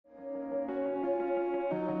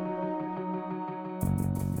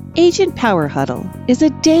Agent Power Huddle is a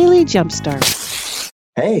daily jumpstart.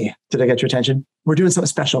 Hey, did I get your attention? We're doing something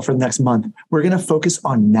special for the next month. We're going to focus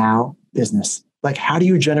on now business. Like, how do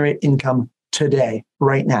you generate income today,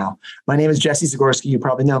 right now? My name is Jesse Zagorski. You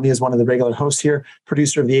probably know me as one of the regular hosts here,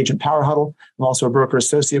 producer of the Agent Power Huddle. I'm also a broker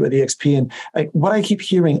associate with EXP. And what I keep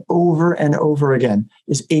hearing over and over again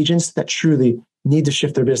is agents that truly need to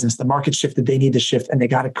shift their business. The market shifted, they need to shift, and they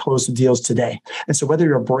got to close the deals today. And so whether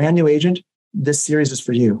you're a brand new agent, this series is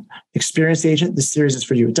for you. Experienced agent, this series is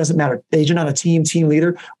for you. It doesn't matter. Agent on a team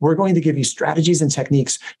leader, we're going to give you strategies and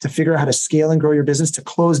techniques to figure out how to scale and grow your business to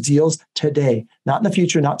close deals today, not in the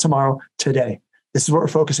future, not tomorrow, today. This is what we're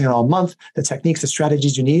focusing on all month, the techniques, the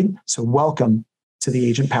strategies you need. So welcome to the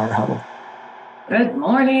Agent Power Huddle. Good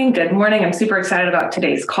morning. Good morning. I'm super excited about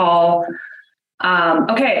today's call.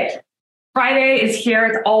 Okay. Friday is here.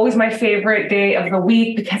 It's always my favorite day of the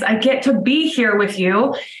week because I get to be here with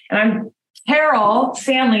you. And Carol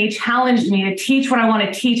Stanley challenged me to teach what I want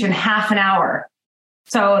to teach in half an hour.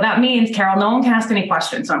 So that means, Carol, no one can ask any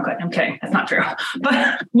questions. So I'm kidding. That's not true.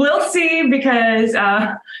 But we'll see because,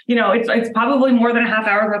 it's probably more than a half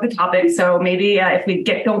hour worth of topics. So maybe if we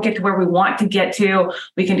don't get to where we want to get to,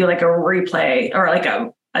 we can do like a replay or like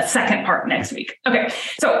a second part next week. Okay.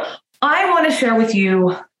 So I want to share with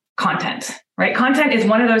you content, right? Content is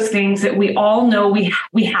one of those things that we all know we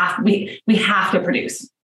have to produce.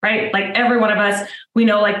 Right? Like every one of us, we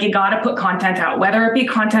know, like, you got to put content out, whether it be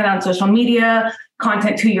content on social media,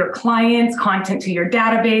 content to your clients, content to your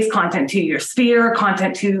database, content to your sphere,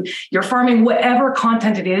 content to your farming, whatever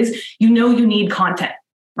content it is, you need content,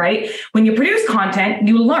 right? When you produce content,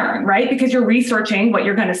 you learn, right? Because you're researching what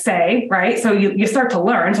you're going to say, right? So you start to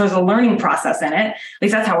learn. So there's a learning process in it. At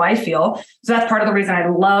least that's how I feel. So that's part of the reason I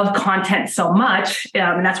love content so much.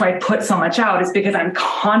 And that's why I put so much out, is because I'm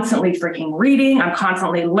constantly freaking reading. I'm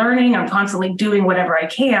constantly learning. I'm constantly doing whatever I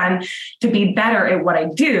can to be better at what I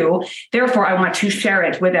do. Therefore, I want to share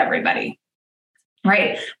it with everybody.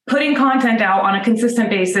 Right? Putting content out on a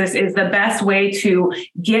consistent basis is the best way to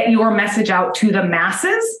get your message out to the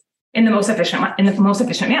masses in the most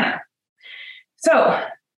efficient manner. So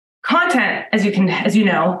content, as you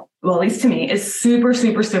know, well, at least to me, is super,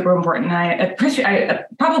 super, super important. And I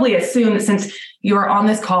probably assume that since you're on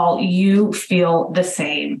this call, you feel the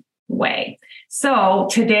same way. So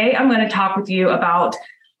today I'm going to talk with you about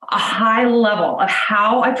a high level of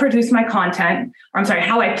how I produce my content,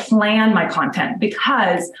 how I plan my content,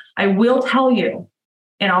 because I will tell you,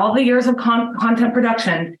 in all of the years of content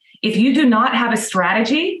production, if you do not have a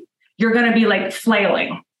strategy, you're going to be like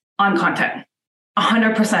flailing on content.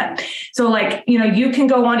 100%. So you can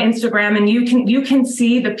go on Instagram and you can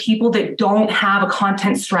see the people that don't have a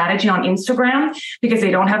content strategy on Instagram because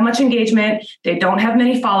they don't have much engagement, they don't have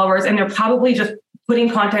many followers, and they're probably just putting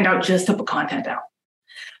content out just to put content out.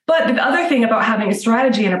 But the other thing about having a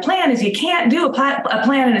strategy and a plan is you can't do a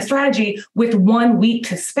plan and a strategy with 1 week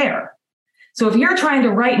to spare. So if you're trying to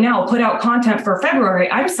right now put out content for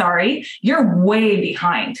February, I'm sorry, you're way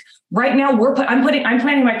behind. Right now, I'm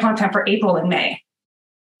planning my content for April and May.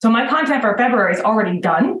 So my content for February is already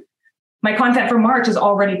done. My content for March is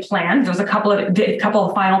already planned. There's a couple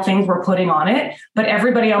of final things we're putting on it, but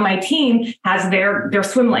everybody on my team has their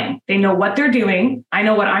swim lane. They know what they're doing. I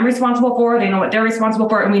know what I'm responsible for. They know what they're responsible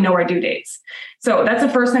for, and we know our due dates. So that's the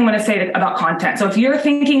first thing I'm going to say about content. So if you're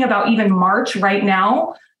thinking about even March right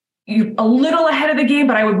now, you're a little ahead of the game,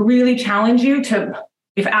 but I would really challenge you to,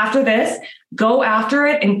 if after this, go after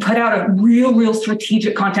it and put out a real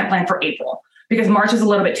strategic content plan for April, because March is a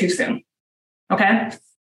little bit too soon. Okay.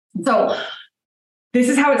 So this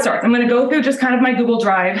is how it starts. I'm going to go through just kind of my Google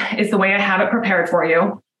Drive is the way I have it prepared for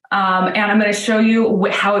you. And I'm going to show you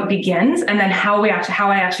how it begins and then how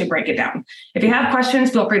I actually break it down. If you have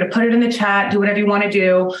questions, feel free to put it in the chat, do whatever you want to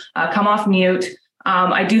do, come off mute.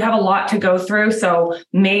 I do have a lot to go through, so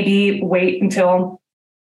maybe wait for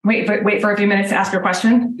a few minutes to ask your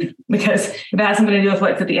question, because if it has something to do with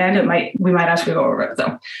what's at the end, we might actually go over it.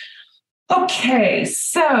 So. Okay,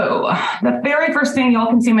 so the very first thing, y'all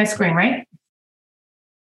can see my screen, right?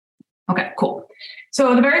 Okay, cool.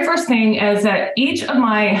 So the very first thing is that each of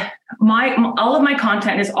all of my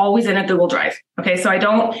content is always in a Google Drive. Okay, so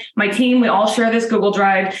my team, we all share this Google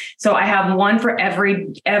Drive. So I have one for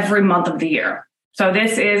every month of the year. So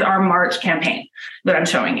this is our March campaign that I'm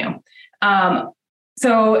showing you.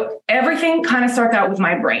 So everything kind of starts out with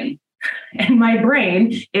my brain. And my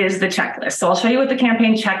brain is the checklist. So I'll show you what the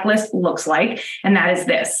campaign checklist looks like. And that is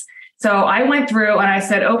this. So I went through and I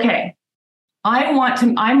said, okay, I'm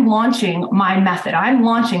launching my method. I'm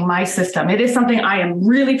launching my system. It is something I am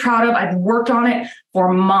really proud of. I've worked on it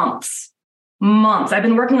for months. months. I've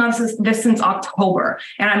been working on this since October,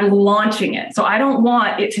 and I'm launching it. So I don't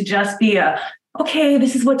want it to just be okay,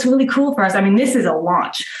 this is what's really cool for us. I mean, this is a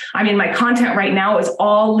launch. I mean, my content right now is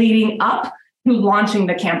all leading up to launching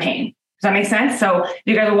the campaign. Does that make sense? So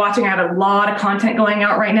you guys are watching, I have a lot of content going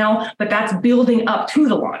out right now, but that's building up to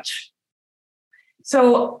the launch.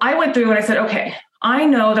 So I went through and I said, okay, I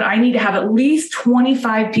know that I need to have at least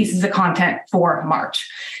 25 pieces of content for March.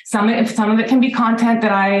 Some of it can be content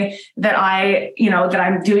that I'm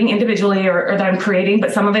doing individually or that I'm creating,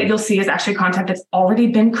 but some of it you'll see is actually content that's already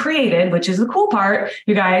been created, which is the cool part.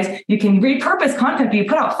 You guys, you can repurpose content that you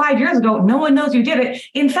put out 5 years ago. No one knows you did it.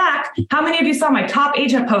 In fact, how many of you saw my top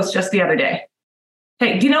agent post just the other day?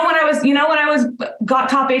 Hey, do you know when I got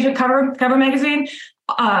top agent cover magazine?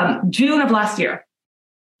 June of last year.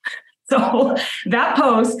 So that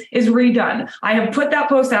post is redone. I have put that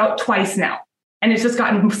post out twice now, and it's just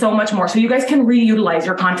gotten so much more. So you guys can reutilize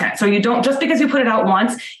your content. So you don't, just because you put it out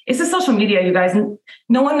once, it's the social media, you guys.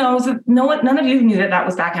 No one knows, none of you knew that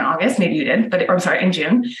was back in August. Maybe you did, in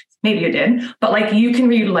June. Maybe you did, but like you can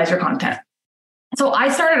reutilize your content. So I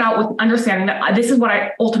started out with understanding that this is what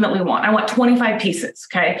I ultimately want. I want 25 pieces.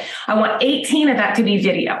 Okay. I want 18 of that to be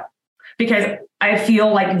video, because I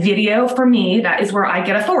feel like video for me, that is where I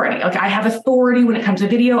get authority. Like I have authority when it comes to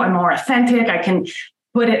video. I'm more authentic. I can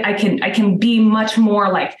be much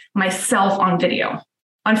more like myself on video.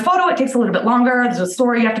 On photo, it takes a little bit longer. There's a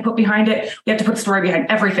story you have to put behind it. You have to put the story behind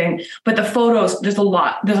everything. But the photos, there's a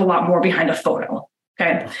lot more behind a photo.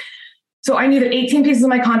 Okay. So I knew that 18 pieces of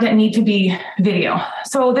my content need to be video.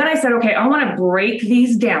 So then I said, okay, I want to break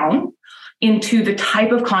these down into the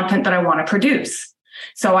type of content that I want to produce.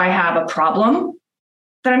 So I have a problem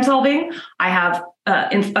that I'm solving. I have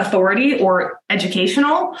authority or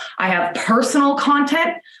educational. I have personal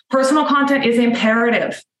content. Personal content is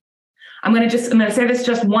imperative. I'm going to say this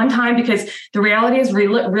just one time, because the reality is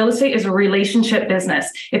real estate is a relationship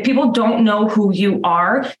business. If people don't know who you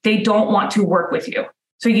are, they don't want to work with you.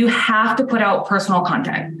 So you have to put out personal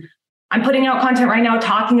content. I'm putting out content right now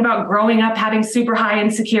talking about growing up having super high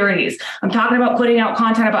insecurities. I'm talking about putting out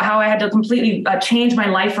content about how I had to completely change my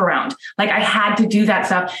life around. Like I had to do that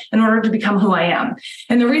stuff in order to become who I am.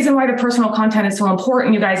 And the reason why the personal content is so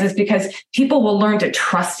important, you guys, is because people will learn to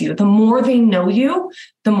trust you. The more they know you,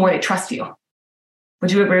 the more they trust you.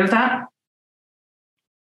 Would you agree with that?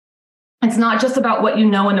 It's not just about what you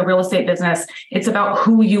know in the real estate business. It's about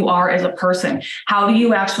who you are as a person. How do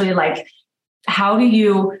you actually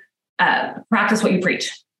practice what you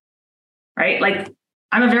preach, right? Like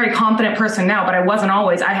I'm a very confident person now, but I wasn't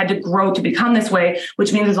always. I had to grow to become this way,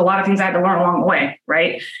 which means there's a lot of things I had to learn along the way,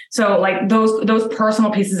 right? So like those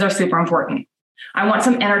personal pieces are super important. I want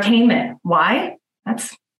some entertainment. Why?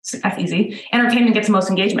 That's easy. Entertainment gets the most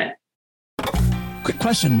engagement. Quick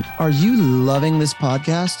question. Are you loving this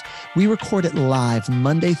podcast? We record it live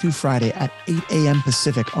Monday through Friday at 8 a.m.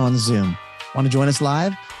 Pacific on Zoom. Want to join us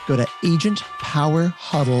live? Go to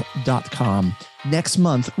agentpowerhuddle.com. Next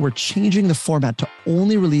month, we're changing the format to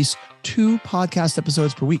only release 2 podcast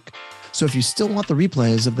episodes per week. So if you still want the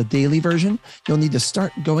replays of the daily version, you'll need to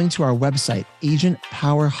start going to our website,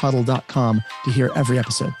 agentpowerhuddle.com, to hear every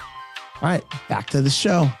episode. All right, back to the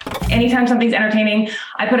show. Anytime something's entertaining,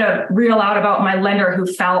 I put a reel out about my lender who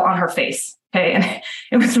fell on her face. Okay. And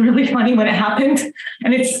it was really funny when it happened.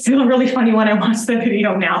 And it's still really funny when I watch the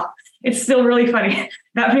video now. It's still really funny.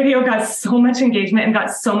 That video got so much engagement and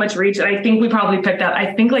got so much reach. And I think we probably picked up,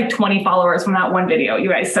 like 20 followers from that one video, you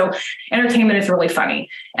guys. So entertainment is really funny.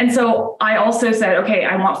 And so I also said, okay,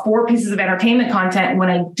 I want 4 pieces of entertainment content. When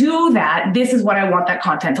I do that, this is what I want that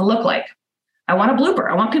content to look like. I want a blooper.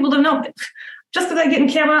 I want people to know, just because I get in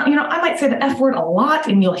camera, I might say the F word a lot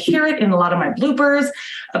and you'll hear it in a lot of my bloopers,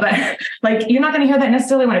 but like, you're not going to hear that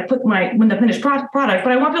necessarily when the finished product,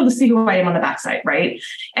 but I want people to see who I am on the backside. Right.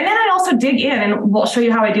 And then I also dig in, and we'll show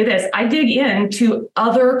you how I do this. I dig into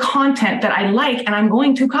other content that I like, and I'm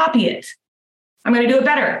going to copy it. I'm going to do it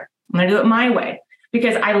better. I'm going to do it my way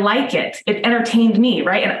because I like it. It entertained me.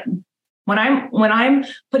 Right. And when I'm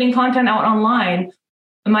putting content out online,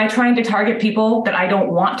 am I trying to target people that I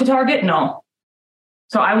don't want to target? No.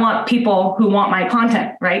 So I want people who want my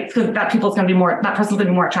content, right? Because that person's going to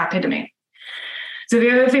be more attracted to me. So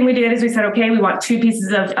the other thing we did is we said, okay, we want 2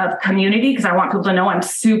 pieces of community, because I want people to know I'm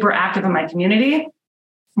super active in my community.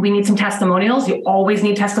 We need some testimonials. You always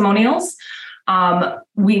need testimonials.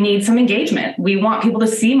 We need some engagement. We want people to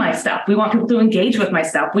see my stuff. We want people to engage with my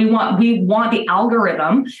stuff. We want the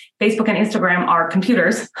algorithm. Facebook and Instagram are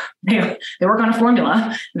computers. They work on a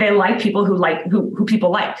formula. They like people who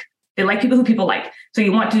people like. They like people who people like. So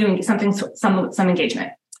you want to do something, some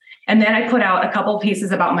engagement. And then I put out a couple of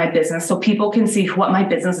pieces about my business so people can see what my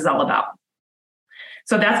business is all about.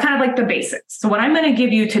 So that's kind of like the basics. So what I'm going to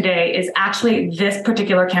give you today is actually this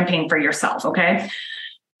particular campaign for yourself. Okay.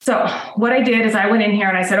 So what I did is I went in here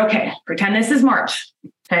and I said, okay, pretend this is March.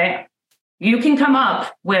 Okay. You can come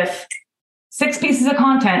up with 6 pieces of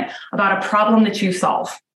content about a problem that you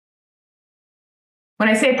solve. When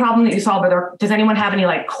I say problem that you solve, does anyone have any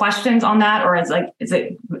like questions on that? Or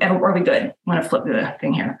are we good? I'm going to flip the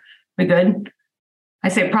thing here. We good? I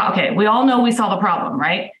say, okay, we all know we solve a problem,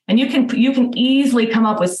 right? And you can easily come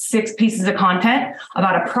up with 6 pieces of content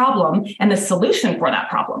about a problem and the solution for that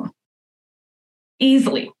problem.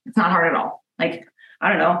 Easily. It's not hard at all. Like, I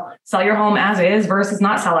don't know, sell your home as is versus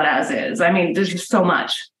not sell it as is. I mean, there's just so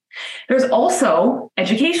much. There's also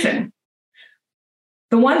education.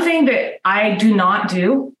 The one thing that I do not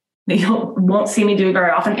do, that you won't see me do very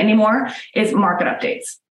often anymore, is market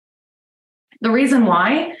updates. The reason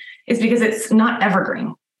why is because it's not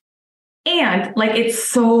evergreen. And like it's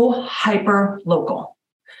so hyper local,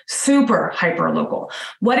 super hyper local.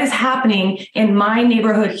 What is happening in my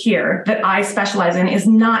neighborhood here that I specialize in is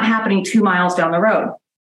not happening 2 miles down the road.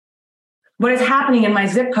 What is happening in my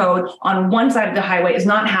zip code on one side of the highway is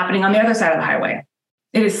not happening on the other side of the highway.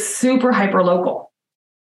 It is super hyper local.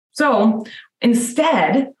 So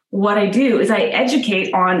instead, what I do is I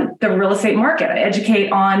educate on the real estate market. I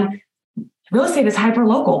educate on real estate is hyper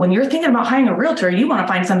local. When you're thinking about hiring a realtor, you want to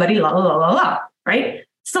find somebody, right?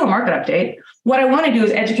 Still a market update. What I want to do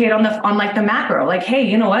is educate on like the macro, like, hey,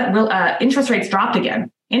 you know what? Interest rates dropped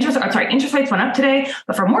again. Interest rates went up today,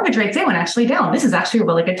 but for mortgage rates, they went actually down. This is actually a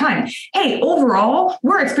really good time. Hey, overall,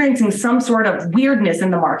 we're experiencing some sort of weirdness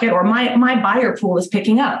in the market, or my buyer pool is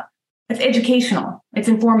picking up. It's educational. It's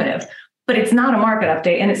informative. But it's not a market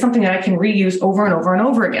update, and it's something that I can reuse over and over and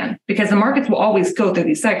over again, because the markets will always go through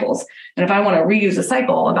these cycles. And if I want to reuse a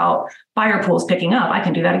cycle about buyer pools picking up, I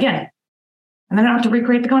can do that again. And then I don't have to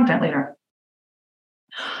recreate the content later.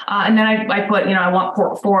 And then I put, I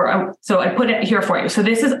want so I put it here for you. So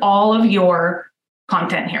this is all of your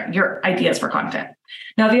content here, your ideas for content.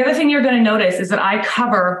 Now, the other thing you're going to notice is that I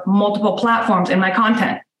cover multiple platforms in my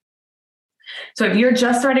content. So if you're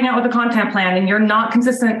just starting out with a content plan and you're not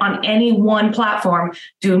consistent on any one platform,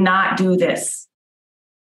 do not do this.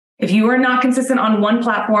 If you are not consistent on one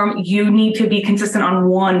platform, you need to be consistent on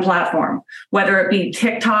one platform, whether it be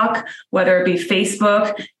TikTok, whether it be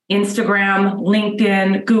Facebook, Instagram,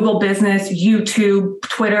 LinkedIn, Google Business, YouTube,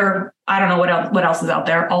 Twitter. I don't know what else is out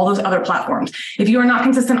there, all those other platforms. If you are not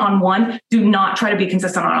consistent on one, do not try to be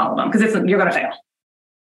consistent on all of them, because you're going to fail.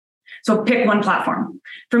 So pick one platform.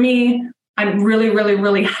 For me, I'm really, really,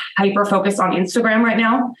 really hyper focused on Instagram right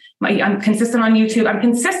now. I'm consistent on YouTube. I'm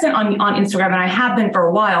consistent on Instagram, and I have been for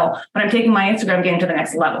a while, but I'm taking my Instagram game to the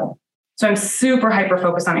next level. So I'm super hyper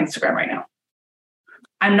focused on Instagram right now.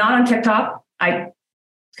 I'm not on TikTok. I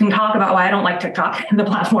can talk about why I don't like TikTok, the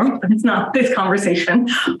platform, but it's not this conversation,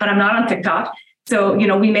 but I'm not on TikTok. So,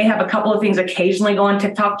 we may have a couple of things occasionally go on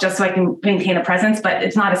TikTok just so I can maintain a presence, but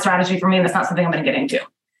it's not a strategy for me, and that's not something I'm going to get into.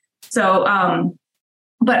 So,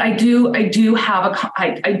 but I do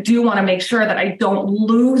want to make sure that I don't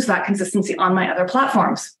lose that consistency on my other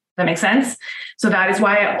platforms. That makes sense? So that is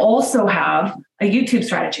why I also have a YouTube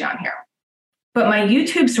strategy on here. But my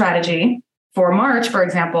YouTube strategy for March, for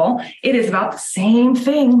example, it is about the same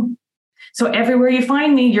thing. So everywhere you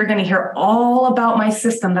find me, you're going to hear all about my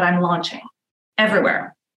system that I'm launching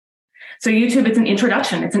everywhere. So YouTube, it's an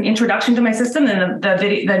introduction. It's an introduction to my system. And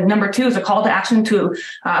the number 2 is a call to action to,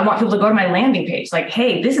 I want people to go to my landing page. Like,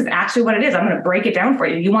 hey, this is actually what it is. I'm going to break it down for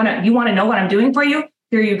you. You want to know what I'm doing for you?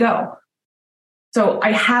 Here you go. So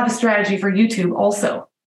I have a strategy for YouTube also.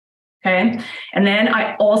 Okay. And then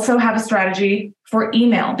I also have a strategy for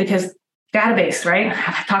email, because database, right?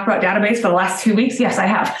 I've talked about database for the last 2 weeks. Yes, I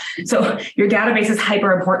have. So your database is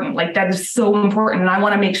hyper important. Like, that is so important. And I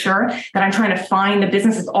want to make sure that I'm trying to find the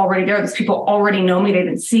businesses already there. Those people already know me. They've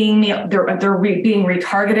been seeing me. They're being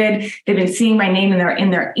retargeted. They've been seeing my name in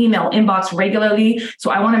their email inbox regularly. So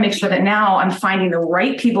I want to make sure that now I'm finding the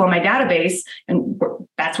right people in my database. And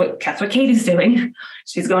that's what Katie's doing.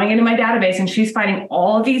 She's going into my database and she's finding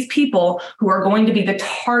all of these people who are going to be the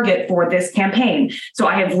target for this campaign. So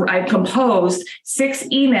I've composed 6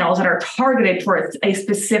 emails that are targeted towards a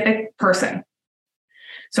specific person.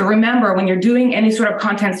 So remember, when you're doing any sort of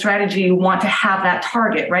content strategy, you want to have that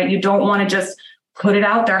target, right? You don't want to just put it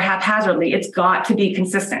out there haphazardly. It's got to be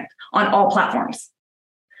consistent on all platforms.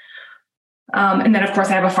 And then, of course,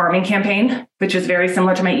 I have a farming campaign, which is very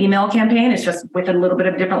similar to my email campaign. It's just with a little bit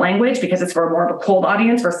of different language, because it's for more of a cold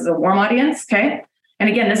audience versus a warm audience. Okay. And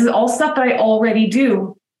again, this is all stuff that I already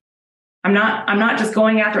do. I'm not just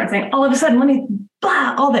going after it and saying, all of a sudden, let me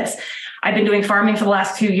blah, all this. I've been doing farming for the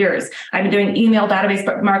last 2 years. I've been doing email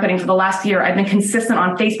database marketing for the last year. I've been consistent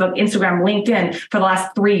on Facebook, Instagram, LinkedIn for the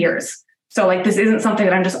last 3 years. So like, this isn't something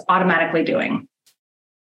that I'm just automatically doing.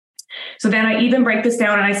 So then I even break this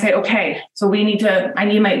down and I say, okay, so I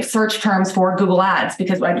need my search terms for Google Ads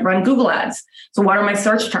because I run Google Ads. So what are my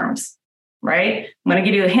search terms, right? I'm going to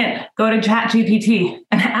give you a hint. Go to ChatGPT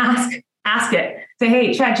and ask it. Say,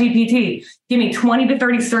 hey, ChatGPT, give me 20 to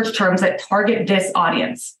 30 search terms that target this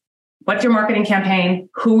audience. What's your marketing campaign?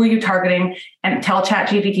 Who are you targeting? And tell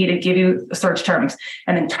ChatGPT to give you the search terms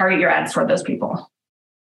and then target your ads toward those people.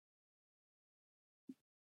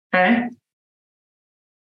 Okay.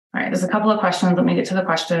 All right, there's a couple of questions. Let me get to the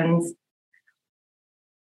questions.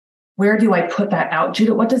 Where do I put that out?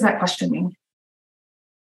 Judith, what does that question mean?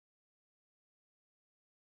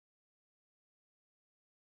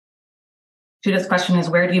 Judith's question is,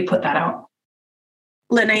 where do you put that out?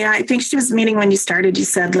 Linnea, I think she was meaning when you started, you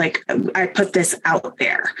said, like, I put this out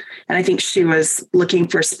there. And I think she was looking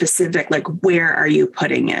for specific, like, where are you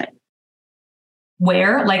putting it?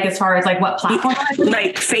 Where? Like, as far as like what platform?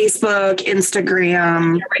 Like Facebook,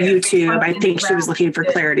 Instagram, YouTube. I think she was looking for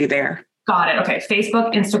clarity there. Got it. Okay.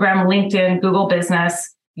 Facebook, Instagram, LinkedIn, Google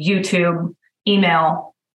Business, YouTube,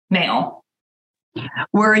 email, mail.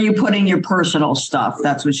 Where are you putting your personal stuff?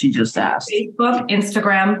 That's what she just asked. Facebook,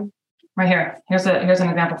 Instagram, right here. Here's an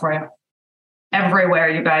example for you. Everywhere,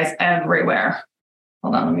 you guys, everywhere.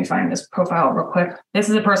 Hold on, let me find this profile real quick. This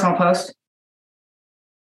is a personal post.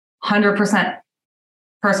 100%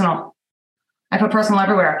 personal. I put personal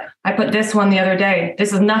everywhere. I put this one the other day.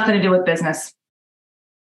 This has nothing to do with business.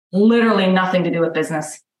 Literally nothing to do with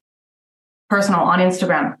business. Personal on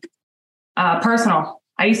Instagram. Personal.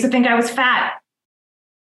 I used to think I was fat.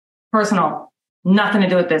 Personal. Nothing to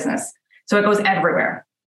do with business. So it goes everywhere.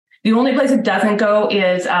 The only place it doesn't go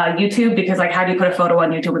is YouTube, because like, how do you put a photo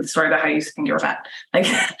on YouTube with a story about how you used to think you were fat? Like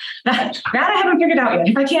that I haven't figured out yet.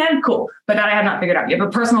 If I can, cool. But that I have not figured out yet.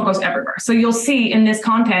 But personal goes everywhere. So you'll see in this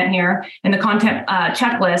content here, in the content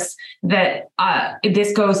checklist, that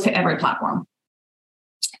this goes to every platform.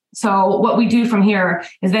 So what we do from here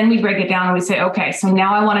is then we break it down and we say, okay, so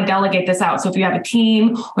now I want to delegate this out. So if you have a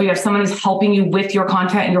team or you have someone who's helping you with your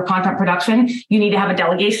content and your content production, you need to have a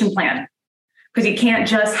delegation plan. Because you can't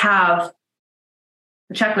just have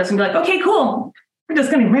a checklist and be like, okay, cool. We're just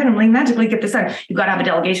going to randomly, magically get this done. You've got to have a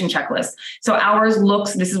delegation checklist. So ours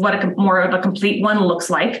looks, this is what more of a complete one looks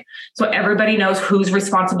like. So everybody knows who's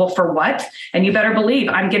responsible for what. And you better believe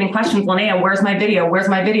I'm getting questions, Linnea, where's my video? Where's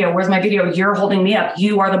my video? Where's my video? You're holding me up.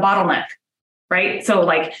 You are the bottleneck, right? So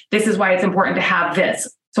like, this is why it's important to have this.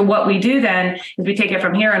 So what we do then is we take it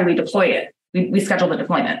from here and we deploy it. We schedule the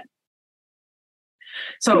deployment.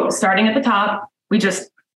 So starting at the top, we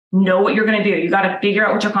just know what you're going to do. You got to figure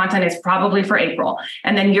out what your content is, probably for April.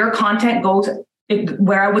 And then your content goes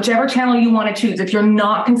whichever channel you want to choose. If you're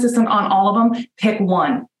not consistent on all of them, pick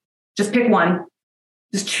one. Just pick one.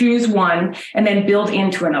 Just choose one and then build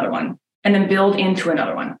into another one. And then build into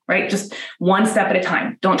another one, right? Just one step at a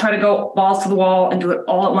time. Don't try to go balls to the wall and do it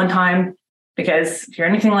all at one time, because if you're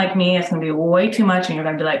anything like me, it's going to be way too much and you're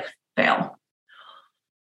going to be like, fail.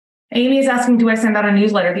 Amy is asking, do I send out a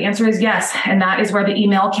newsletter? The answer is yes. And that is where the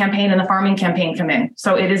email campaign and the farming campaign come in.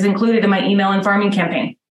 So it is included in my email and farming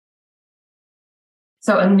campaign.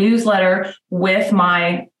 So a newsletter with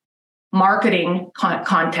my marketing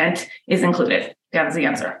content is included. That is the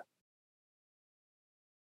answer.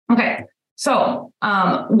 Okay. So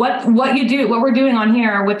what we're doing on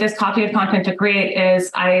here with this copy of content to create is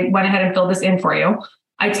I went ahead and filled this in for you.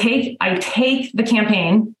 I take the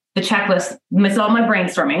campaign, the checklist, miss all my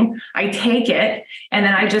brainstorming. I take it and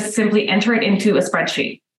then I just simply enter it into a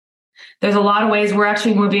spreadsheet. There's a lot of ways we're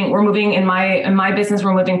moving in my business.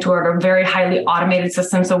 We're moving toward a very highly automated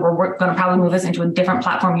system. So we're going to probably move this into a different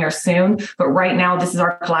platform here soon. But right now, this is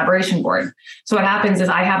our collaboration board. So what happens is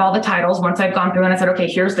I have all the titles. Once I've gone through and I said, okay,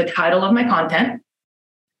 here's the title of my content.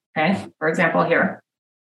 Okay. For example, here,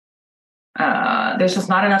 there's just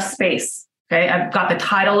not enough space. Okay. I've got the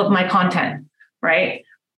title of my content, right?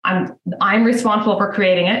 I'm responsible for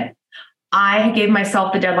creating it. I gave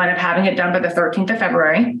myself the deadline of having it done by the 13th of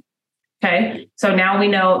February. Okay. So now we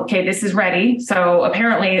know, okay, this is ready. So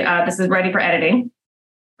apparently this is ready for editing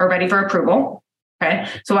or ready for approval. Okay.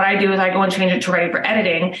 So what I do is I go and change it to ready for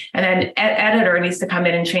editing, and then editor needs to come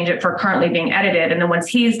in and change it for currently being edited. And then once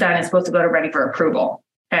he's done, it's supposed to go to ready for approval.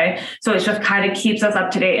 Okay. So it just kind of keeps us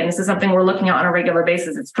up to date. And this is something we're looking at on a regular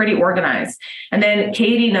basis. It's pretty organized. And then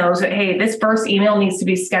Katie knows that, hey, this first email needs to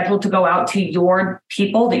be scheduled to go out to your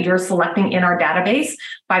people that you're selecting in our database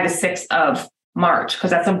by the 6th of March,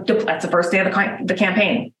 because that's the first day of the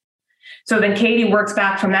campaign. So then Katie works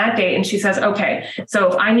back from that date and she says, okay,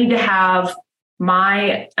 so if I need to have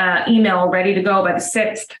my email ready to go by the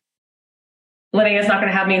 6th, Linnea is not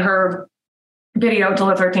going to have me her video till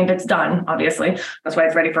the 13th. It's done, obviously. That's why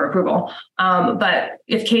it's ready for approval. But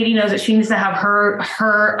if Katie knows that she needs to have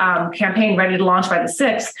her campaign ready to launch by the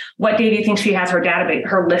 6th, what day do you think she has her database,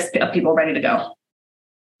 her list of people ready to go?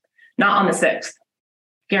 Not on the 6th.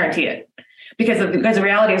 Guarantee it. Because the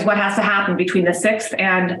reality is what has to happen between the 6th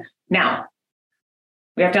and now.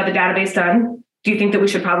 We have to have the database done. Do you think that we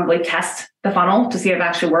should probably test the funnel to see if it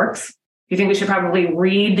actually works? Do you think we should probably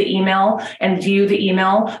read the email and view the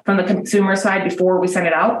email from the consumer side before we send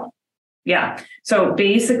it out? Yeah. So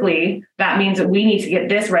basically, that means that we need to get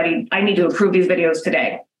this ready. I need to approve these videos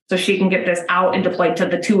today so she can get this out and deployed to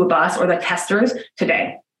the two of us or the testers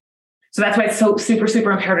today. So that's why it's so super,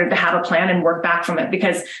 super imperative to have a plan and work back from it,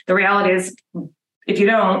 because the reality is if you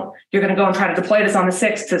don't, you're going to go and try to deploy this on the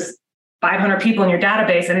 6th to 500 people in your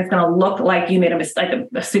database, and it's going to look like you made a mistake,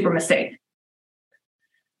 a super mistake.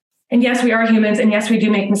 And yes, we are humans, and yes, we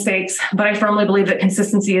do make mistakes, but I firmly believe that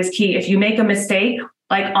consistency is key. If you make a mistake,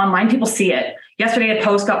 like online, people see it. Yesterday, a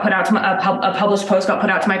post got put out to a published post got put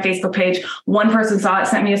out to my Facebook page. One person saw it,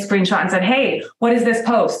 sent me a screenshot and said, "Hey, what is this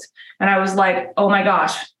post?" And I was like, "Oh my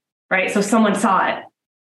gosh." Right? So someone saw it.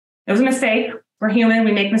 It was a mistake. We're human.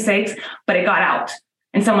 We make mistakes, but it got out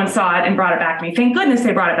and someone saw it and brought it back to me. Thank goodness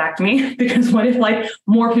they brought it back to me, because what if like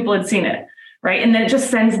more people had seen it? Right? And then it just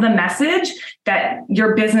sends the message that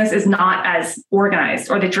your business is not as organized,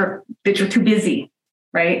 or that you're too busy.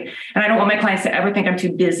 Right? And I don't want my clients to ever think I'm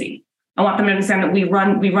too busy. I want them to understand that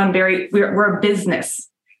we're a business.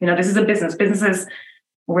 You know, this is a business. Businesses,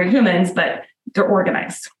 we're humans, but they're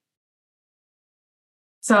organized.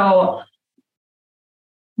 So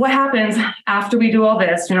what happens after we do all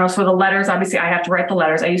this? You know, so the letters, obviously I have to write the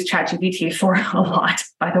letters. I use ChatGPT for a lot,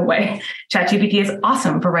 by the way. ChatGPT is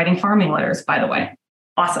awesome for writing farming letters, by the way.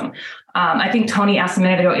 Awesome. I think Tony asked a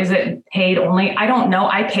minute ago, is it paid only? I don't know.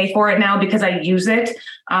 I pay for it now because I use it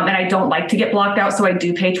and I don't like to get blocked out. So I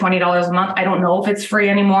do pay $20 a month. I don't know if it's free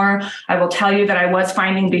anymore. I will tell you that I was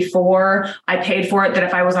finding before I paid for it that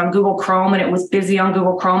if I was on Google Chrome and it was busy on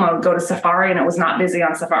Google Chrome, I would go to Safari and it was not busy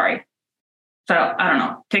on Safari. So I don't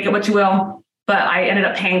know, take it what you will, but I ended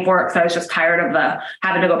up paying for it because I was just tired of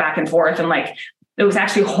having to go back and forth, and like, it was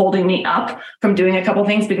actually holding me up from doing a couple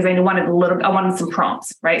things because I wanted some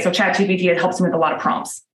prompts, right? So ChatGPT, it helps me with a lot of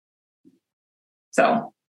prompts.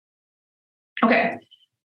 So, okay.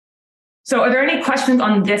 So are there any questions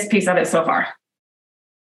on this piece of it so far?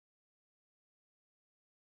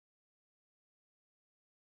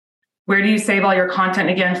 Where do you save all your content?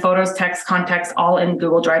 Again, photos, text, context, all in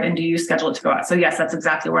Google Drive, and do you schedule it to go out? So yes, that's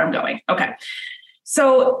exactly where I'm going. Okay.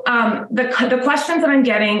 So the questions that I'm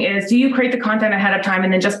getting is, do you create the content ahead of time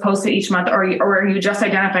and then just post it each month, or are you just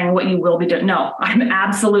identifying what you will be doing? No, I'm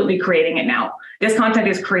absolutely creating it now. This content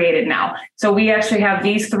is created now. So we actually have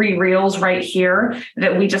these 3 reels right here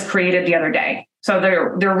that we just created the other day. So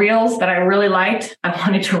they're reels that I really liked. I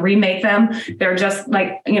wanted to remake them. They're just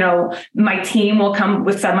like, you know, my team will come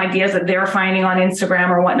with some ideas that they're finding on Instagram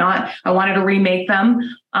or whatnot. I wanted to remake them.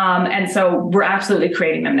 And so we're absolutely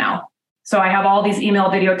creating them now. So I have all these email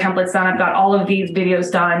video templates done. I've got all of these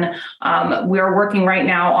videos done. We're working right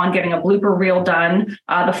now on getting a blooper reel done.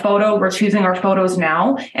 The photo, we're choosing our photos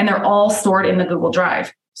now, and they're all stored in the Google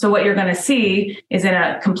Drive. So what you're going to see is in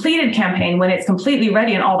a completed campaign, when it's completely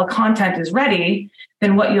ready and all the content is ready,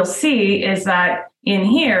 then what you'll see is that in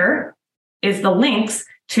here is the links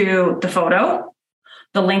to the photo,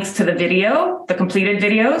 the links to the video, the completed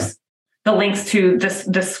videos, the links to the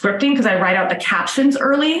scripting, because I write out the captions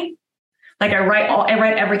early. Like I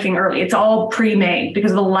write everything early. It's all pre-made,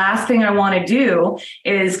 because the last thing I want to do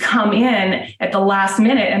is come in at the last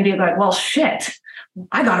minute and be like, well, shit,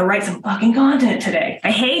 I got to write some fucking content today.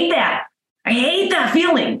 I hate that. I hate that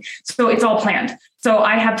feeling. So it's all planned. So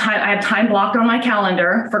I have time blocked on my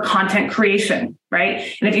calendar for content creation,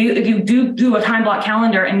 right? And if you do a time block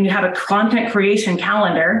calendar and you have a content creation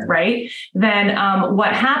calendar, right? Then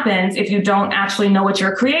what happens if you don't actually know what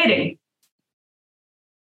you're creating?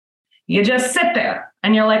 You just sit there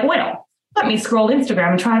and you're like, well, let me scroll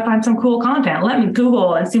Instagram and try to find some cool content. Let me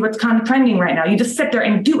Google and see what's kind of trending right now. You just sit there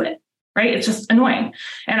and do it, right? It's just annoying.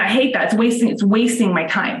 And I hate that. It's wasting my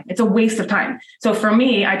time. It's a waste of time. So for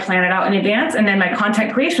me, I plan it out in advance. And then my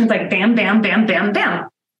content creation is like, bam, bam, bam, bam, bam.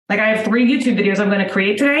 Like I have 3 YouTube videos I'm going to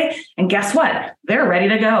create today. And guess what? They're ready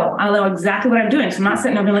to go. I know exactly what I'm doing. So I'm not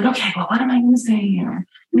sitting there being like, okay, well, what am I going to say here?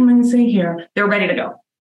 What am I going to say here? They're ready to go.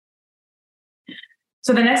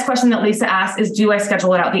 So the next question that Lisa asked is, do I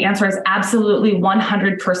schedule it out? The answer is absolutely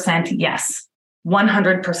 100% yes,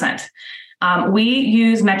 100%. We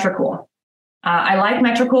use Metricool. I like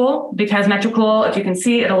Metricool because Metricool, if you can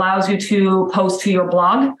see, it allows you to post to your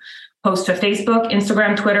blog, post to Facebook,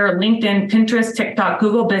 Instagram, Twitter, LinkedIn, Pinterest, TikTok,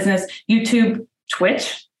 Google Business, YouTube,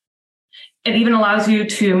 Twitch. It even allows you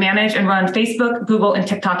to manage and run Facebook, Google, and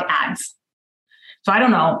TikTok ads. So I don't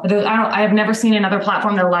know. I have never seen another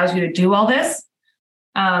platform that allows you to do all this.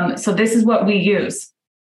 So this is what we use.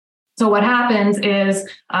 So what happens is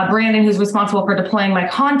Brandon, who's responsible for deploying my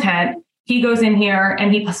content, he goes in here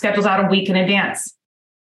and he schedules out a week in advance.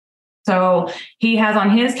 So he has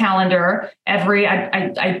on his calendar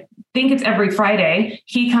I think it's every Friday,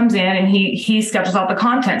 he comes in and he schedules out the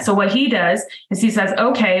content. So what he does is he says,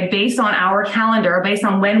 okay, based on our calendar, based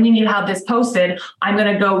on when we need to have this posted, I'm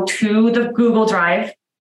going to go to the Google Drive.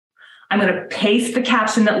 I'm going to paste the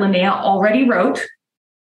caption that Linnea already wrote,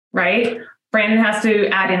 right? Brandon has to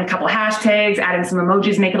add in a couple of hashtags, add in some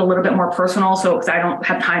emojis, make it a little bit more personal. So, because I don't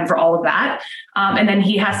have time for all of that. And then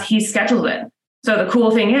he scheduled it. So the cool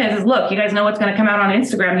thing is look, you guys know what's going to come out on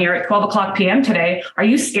Instagram here at 12 o'clock p.m. today. Are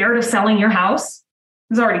you scared of selling your house?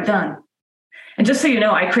 It's already done. And just so you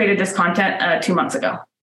know, I created this content 2 months ago.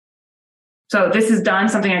 So this is done,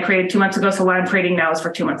 something I created 2 months ago. So what I'm creating now is for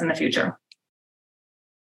 2 months in the future.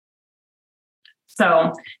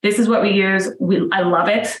 So this is what we use. I love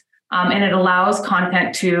it. And it allows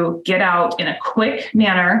content to get out in a quick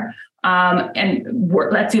manner and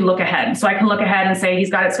lets you look ahead. So I can look ahead and say he's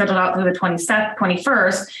got it scheduled out through the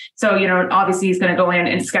 21st. So, obviously he's going to go in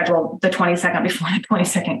and schedule the 22nd before the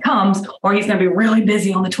 22nd comes, or he's going to be really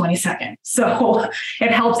busy on the 22nd. So it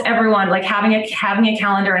helps everyone, like having a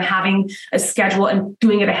calendar and having a schedule and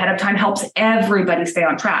doing it ahead of time helps everybody stay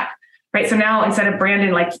on track. Right. So now instead of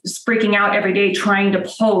Brandon like freaking out every day trying to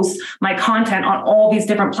post my content on all these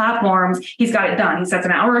different platforms, he's got it done. He sets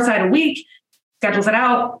an hour aside a week, schedules it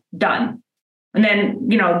out, done. And then,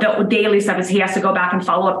 the daily stuff is he has to go back and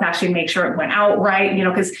follow up to actually make sure it went out right,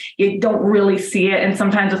 because you don't really see it. And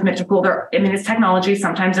sometimes with Metricool, it's technology.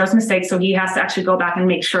 Sometimes there's mistakes. So he has to actually go back and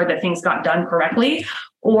make sure that things got done correctly.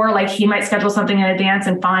 Or like he might schedule something in advance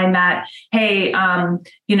and find that, hey, your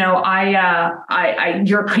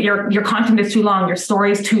content is too long, your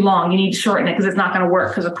story is too long. You need to shorten it because it's not going to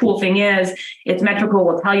work. Because the cool thing is, Metricool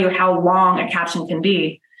will tell you how long a caption can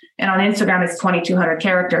be. And on Instagram, it's 2,200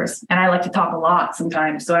 characters. And I like to talk a lot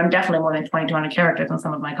sometimes. So I'm definitely more than 2,200 characters on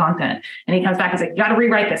some of my content. And he comes back and says, you got to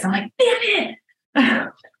rewrite this. I'm like, damn it.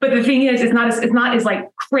 But the thing is, it's not as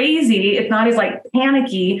like crazy. It's not as like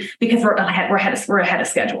panicky because we're ahead of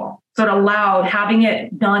schedule. So having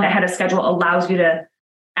it done ahead of schedule allows you to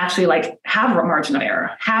actually like have a margin of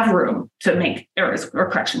error, have room to make errors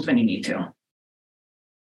or corrections when you need to.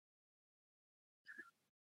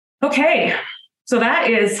 Okay. So that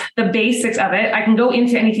is the basics of it. I can go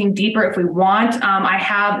into anything deeper if we want. I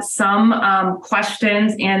have some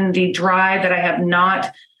questions in the drive that I have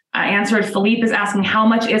not answered. Philippe is asking, how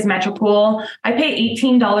much is Metricool? I pay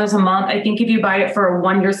 $18 a month. I think if you buy it for a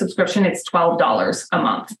 1-year subscription, it's $12 a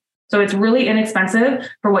month. So it's really inexpensive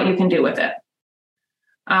for what you can do with it.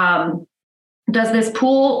 Does this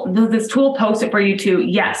tool post it for you too?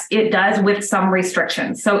 Yes, it does, with some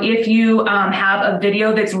restrictions. So if you have a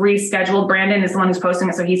video that's rescheduled, Brandon is the one who's posting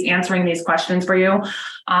it, so he's answering these questions for you.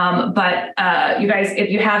 But you guys,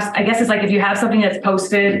 if you have, I guess it's like if you have something that's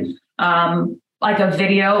posted, like a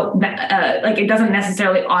video, like it doesn't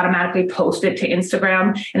necessarily automatically post it to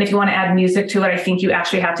Instagram. And if you want to add music to it, I think you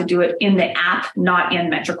actually have to do it in the app, not in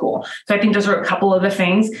Metricool. So I think those are a couple of the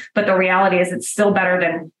things, but the reality is it's still better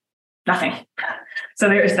than nothing. So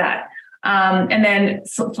there's that. And then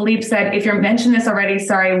Philippe said, if you're mentioned this already,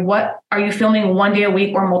 sorry, what are you filming 1 day a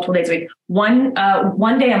week or multiple days a week? One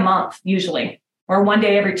day a month usually, or 1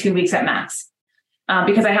 day every 2 weeks at max.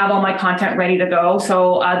 Because I have all my content ready to go.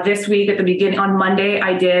 So this week at the beginning on Monday,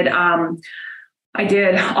 I did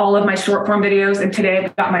all of my short form videos, and today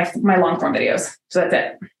I've got my long form videos. So that's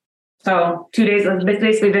it. So 2 days,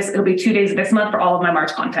 basically it'll be 2 days this month for all of my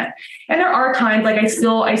March content. And there are times like I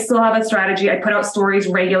still have a strategy. I put out stories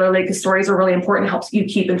regularly because stories are really important. It helps you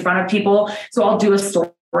keep in front of people. So I'll do a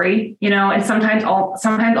story, and sometimes I'll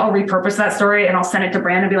repurpose that story and I'll send it to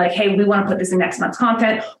Brandon and be like, hey, we want to put this in next month's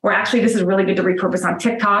content, or actually this is really good to repurpose on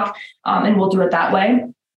TikTok. And we'll do it that way.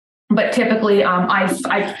 But typically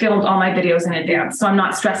I've filmed all my videos in advance. So I'm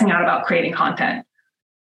not stressing out about creating content.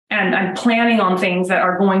 And I'm planning on things that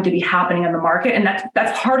are going to be happening in the market. And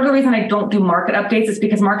that's part of the reason I don't do market updates, is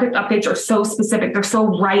because market updates are so specific. They're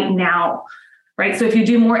so right now, right? So if you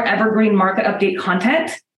do more evergreen market update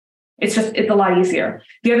content, It's a lot easier.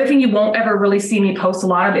 The other thing you won't ever really see me post a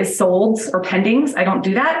lot of is solds or pendings. I don't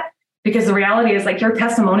do that because the reality is like your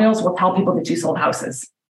testimonials will tell people that you sold houses.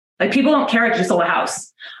 Like people don't care if you sold a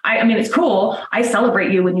house. I mean, it's cool. I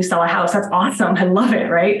celebrate you when you sell a house. That's awesome. I love it,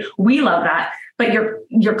 right? We love that. But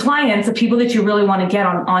your clients, the people that you really want to get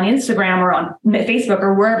on Instagram or on Facebook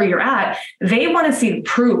or wherever you're at, they want to see the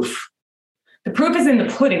proof. The proof is in the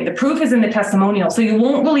pudding. The proof is in the testimonial. So you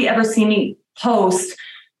won't really ever see me post.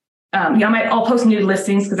 I'll post nude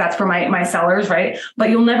listings because that's for my sellers, right? But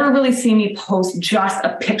you'll never really see me post just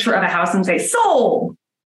a picture of a house and say sold.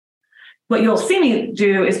 What you'll see me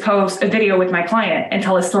do is post a video with my client and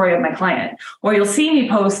tell a story of my client. Or you'll see me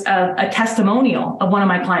post a testimonial of one of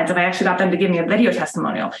my clients. If I actually got them to give me a video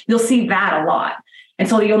testimonial, you'll see that a lot. And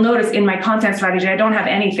so you'll notice in my content strategy, I don't have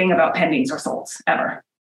anything about pendings or solds ever.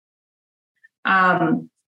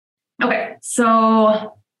 Okay,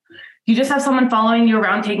 so you just have someone following you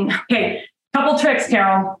around couple tricks,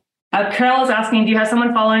 Carol. Carol is asking, do you have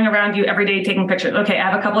someone following around you every day taking pictures? Okay, I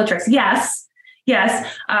have a couple of tricks. Yes.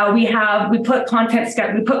 We put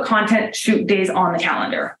content shoot days on the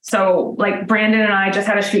calendar. So like Brandon and I just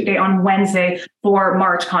had a shoot day on Wednesday for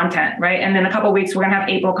March content, right? And then a couple of weeks, we're going to have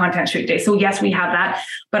April content shoot day. So yes, we have that.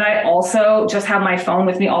 But I also just have my phone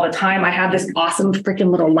with me all the time. I have this awesome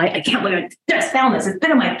freaking little light. I can't believe I just found this. It's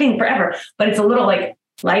been in my thing forever, but it's a little like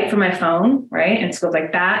light for my phone, right? And it goes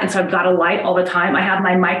like that. And so I've got a light all the time. I have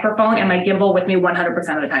my microphone and my gimbal with me 100%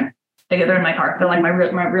 of the time. They're in my car. They're like my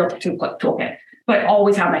real toolkit. But I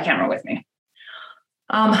always have my camera with me.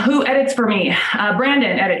 Who edits for me?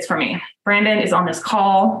 Brandon edits for me. Brandon is on this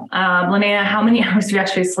call. Linnea, how many hours do you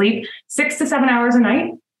actually sleep? 6 to 7 hours a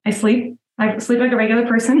night. I sleep like a regular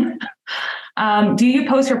person. Do you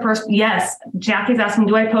post your Yes. Jackie's asking,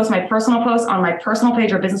 do I post my personal posts on my personal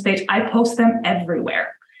page or business page? I post them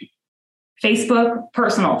everywhere. Facebook,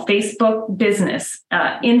 personal, Facebook, business,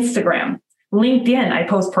 Instagram, LinkedIn. I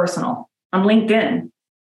post personal on LinkedIn.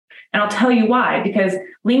 And I'll tell you why, because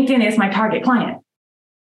LinkedIn is my target client.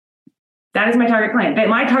 That is my target client.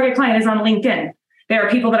 My target client is on LinkedIn. There are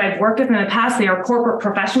people that I've worked with in the past. They are corporate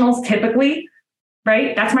professionals typically,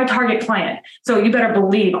 right? That's my target client. So you better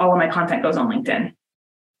believe all of my content goes on LinkedIn.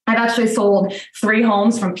 I've actually sold 3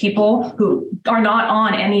 homes from people who are not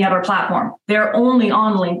on any other platform. They're only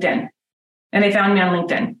on LinkedIn. And they found me on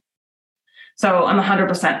LinkedIn. So I'm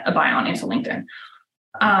 100% a buy on into LinkedIn.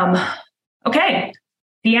 Okay.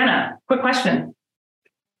 Deanna, quick question.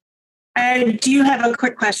 I do have a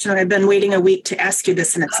quick question. I've been waiting a week to ask you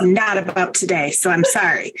this, and it's not about today, so I'm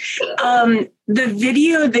sorry. The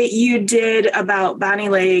video that you did about Bonnie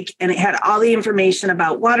Lake, and it had all the information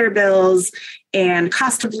about water bills and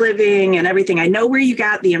cost of living and everything. I know where you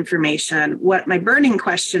got the information. What my burning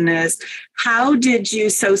question is, how did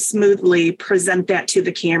you so smoothly present that to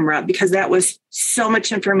the camera? Because that was so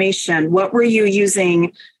much information. What were you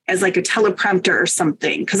using as like a teleprompter or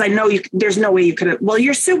something? Because I know there's no way you could have, well,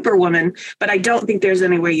 you're Superwoman, but I don't think there's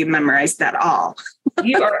any way you memorized that all.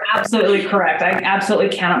 You are absolutely correct. I absolutely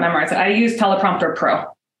cannot memorize it. I use Teleprompter Pro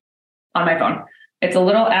on my phone. It's a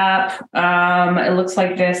little app. It looks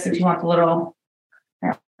like this. If you want the little,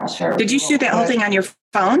 I'll share. Did you shoot that whole thing on your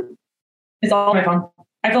phone? It's all on my phone.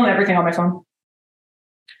 I film everything on my phone.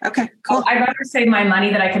 Okay, cool. I'd rather save my money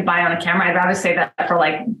that I could buy on a camera. I'd rather save that for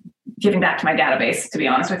like giving back to my database, to be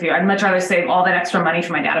honest with you. I'd much rather save all that extra money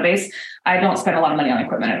for my database. I don't spend a lot of money on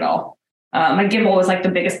equipment at all. My gimbal was like the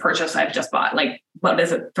biggest purchase I've just bought. Like, what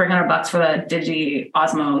is it? $300 for the Digi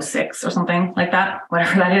Osmo 6 or something like that.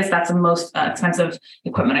 Whatever that is, that's the most expensive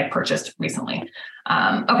equipment I purchased recently.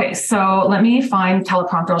 Okay, so let me find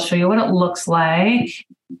teleprompter. I'll show you what it looks like.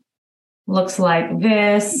 Looks like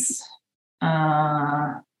this.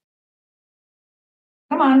 Come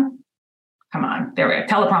on. There we go.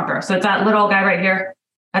 Teleprompter. So it's that little guy right here.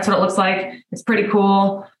 That's what it looks like. It's pretty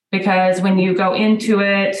cool because when you go into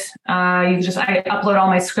it, I upload all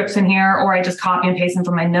my scripts in here, or I just copy and paste them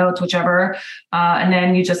from my notes, whichever. And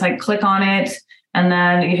then you just like click on it, and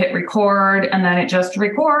then you hit record, and then it just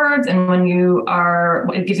records. And when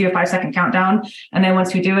it gives you a 5-second countdown. And then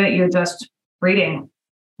once you do it, you're just reading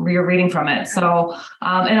from it. So,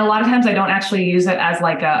 and a lot of times I don't actually use it as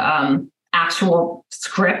like a, actual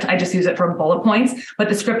script. I just use it for bullet points, but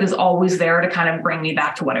the script is always there to kind of bring me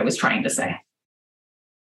back to what I was trying to say.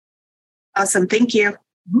 Awesome. Thank you.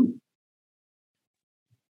 Mm-hmm.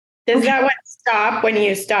 Does that one stop when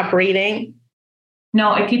you stop reading?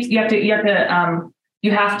 No, it keeps, you have to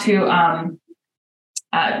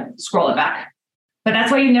scroll it back. But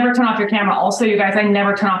that's why you never turn off your camera. Also, you guys, I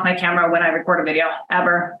never turn off my camera when I record a video,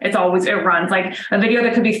 ever. It runs. Like a video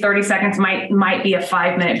that could be 30 seconds might be a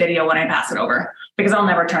 5-minute video when I pass it over, because I'll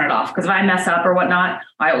never turn it off. Because if I mess up or whatnot,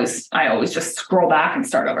 I always just scroll back and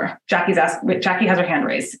start over. Jackie has her hand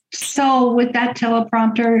raised. So with that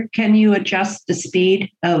teleprompter, can you adjust the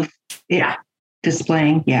speed of it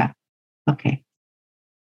displaying? Yeah. Okay.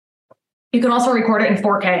 You can also record it in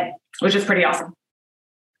 4K, which is pretty awesome.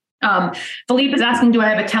 Philippe is asking, do I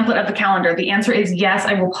have a template of the calendar? The answer is yes.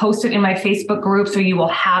 I will post it in my Facebook group, so you will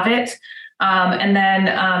have it. And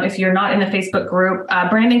then if you're not in the Facebook group,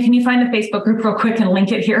 Brandon, can you find the Facebook group real quick and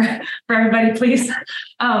link it here for everybody, please?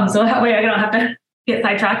 So that way I don't have to get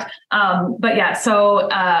sidetracked. But yeah, so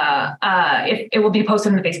it will be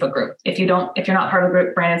posted in the Facebook group. If you're not part of the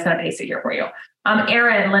group, Brandon's going to paste it here for you.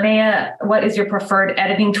 Aaron, Linnea, what is your preferred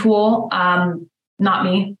editing tool? Not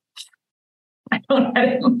me. I don't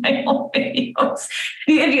edit my own videos.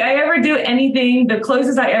 If I ever do anything, the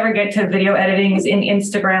closest I ever get to video editing is in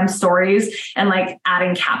Instagram stories and like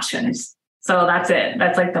adding captions. So that's it.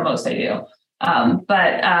 That's like the most I do.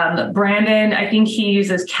 But Brandon, I think he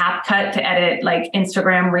uses CapCut to edit like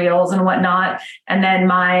Instagram reels and whatnot. And then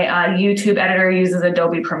my YouTube editor uses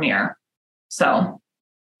Adobe Premiere. So,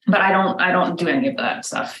 but I don't do any of that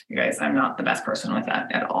stuff, you guys. I'm not the best person with that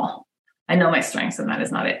at all. I know my strengths, and that is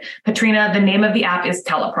not it. Katrina, the name of the app is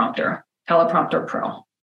Teleprompter Pro.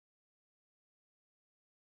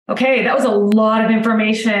 Okay, that was a lot of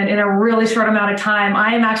information in a really short amount of time.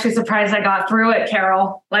 I am actually surprised I got through it,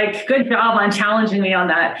 Carol. Like, good job on challenging me on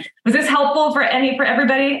that. Was this helpful for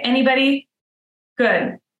everybody? Anybody?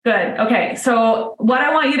 Good. Okay, so what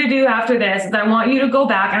I want you to do after this is I want you to go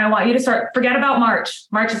back and I want you to forget about March.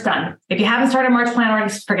 March is done. If you haven't started March plan already,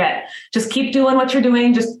 just forget. Just keep doing what you're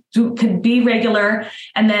doing. Could be regular.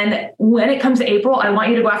 And then when it comes to April, I want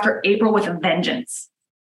you to go after April with a vengeance,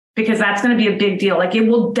 because that's going to be a big deal. Like, it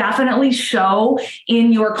will definitely show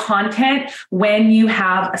in your content when you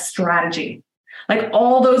have a strategy. Like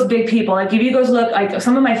all those big people, like if you go look, like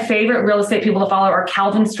some of my favorite real estate people to follow are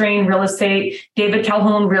Calvin Strain Real Estate, David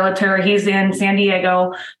Calhoun Realtor. He's in San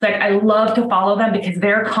Diego. Like, I love to follow them because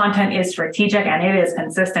their content is strategic and it is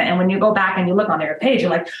consistent. And when you go back and you look on their page, you're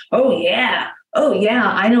like, oh yeah,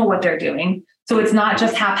 I know what they're doing. So it's not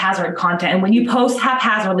just haphazard content. And when you post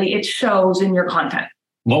haphazardly, it shows in your content.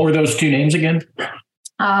 What were those two names again?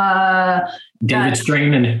 David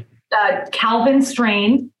Strain and Calvin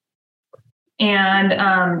Strain. And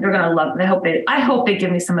you're gonna love it. I hope they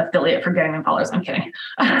give me some affiliate for getting them followers. I'm kidding.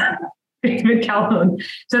 David Calhoun.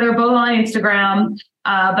 So they're both on Instagram,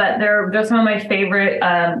 but they're some of my favorite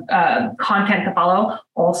content to follow.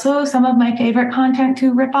 Also, some of my favorite content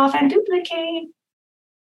to rip off and duplicate.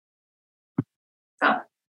 So,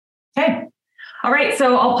 okay. All right.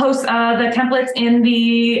 So I'll post the templates in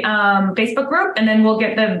the Facebook group, and then we'll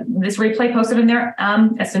get this replay posted in there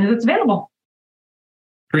as soon as it's available.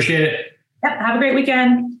 Appreciate it. Yep. Have a great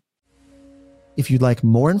weekend. If you'd like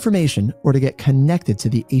more information or to get connected to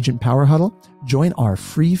the Agent Power Huddle, join our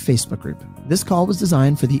free Facebook group. This call was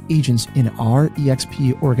designed for the agents in our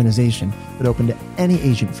EXP organization, but open to any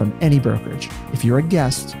agent from any brokerage. If you're a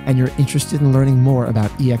guest and you're interested in learning more about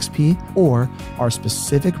EXP or our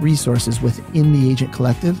specific resources within the Agent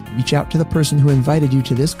Collective, reach out to the person who invited you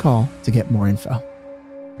to this call to get more info.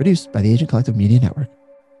 Produced by the Agent Collective Media Network.